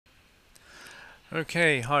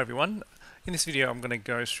Okay, hi everyone. In this video I'm going to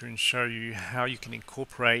go through and show you how you can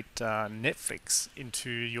incorporate Netflix into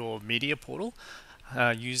your media portal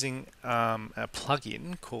using a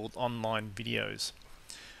plugin called OnlineVideos.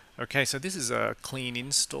 Okay, so this is a clean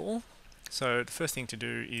install. So the first thing to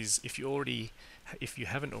do is if you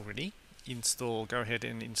haven't already, go ahead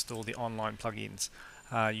and install the online plugins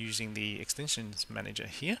using the extensions manager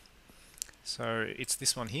here. So it's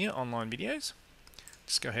this one here, OnlineVideos.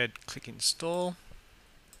 Just go ahead, click install.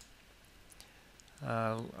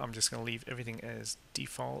 I'm just going to leave everything as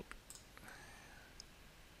default.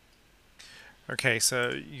 Okay,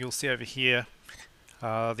 so you'll see over here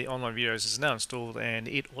the OnlineVideos is now installed and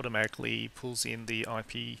it automatically pulls in the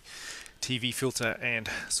IPTV filter and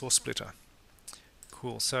source splitter.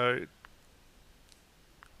 Cool, so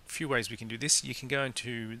a few ways we can do this. You can go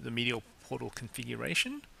into the MediaPortal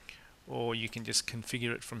configuration, or you can just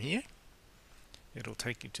configure it from here. It'll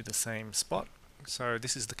take you to the same spot. So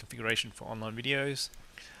this is the configuration for OnlineVideos.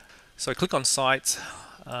 So click on sites.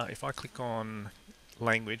 If I click on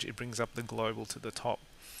language, it brings up the global to the top.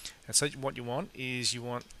 And so what you want is you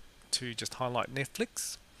want to just highlight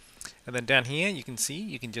Netflix, and then down here you can see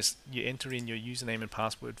you enter in your username and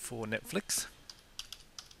password for Netflix.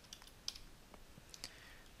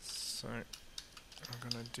 So I'm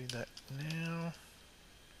going to do that now.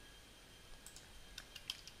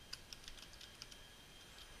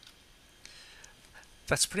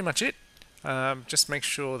 That's pretty much it. Just make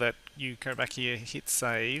sure that you go back here, hit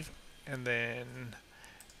save, and then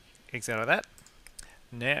exit out of that.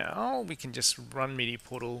 Now we can just run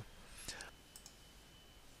MediaPortal.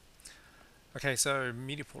 Okay, so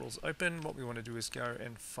MediaPortal's open. What we want to do is go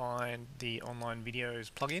and find the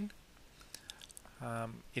OnlineVideos plugin.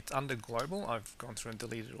 It's under global. I've gone through and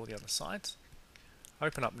deleted all the other sites.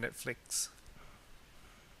 Open up Netflix.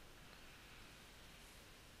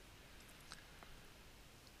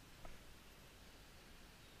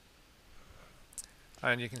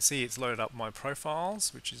 And you can see it's loaded up my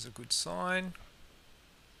profiles, which is a good sign.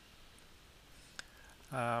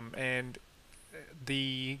 And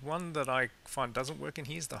the one that I find doesn't work in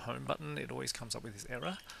here is the home button. It always comes up with this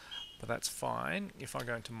error, but that's fine. If I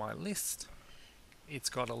go into my list, it's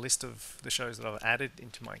got a list of the shows that I've added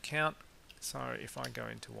into my account. So if I go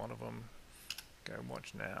into one of them, go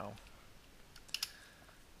watch now.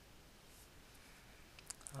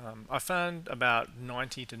 I found about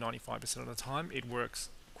 90 to 95% of the time it works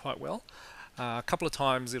quite well. A couple of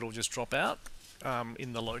times it'll just drop out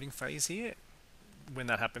in the loading phase here. When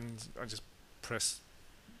that happens, I just press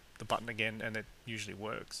the button again and it usually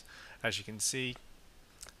works. As you can see,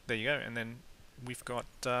 there you go. And then we've got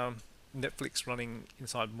Netflix running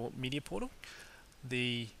inside MediaPortal.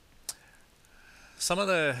 Some of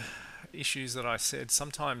the issues that I said,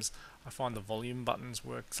 sometimes I find the volume buttons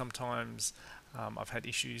work, sometimes I've had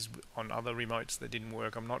issues on other remotes that didn't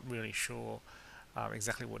work. I'm not really sure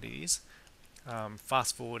exactly what it is.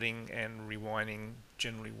 Fast forwarding and rewinding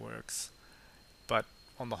generally works, but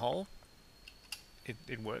on the whole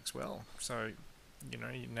it works well. So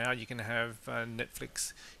now you can have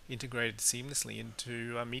Netflix integrated seamlessly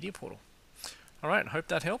into MediaPortal. Alright, hope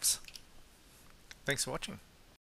that helps. Thanks for watching.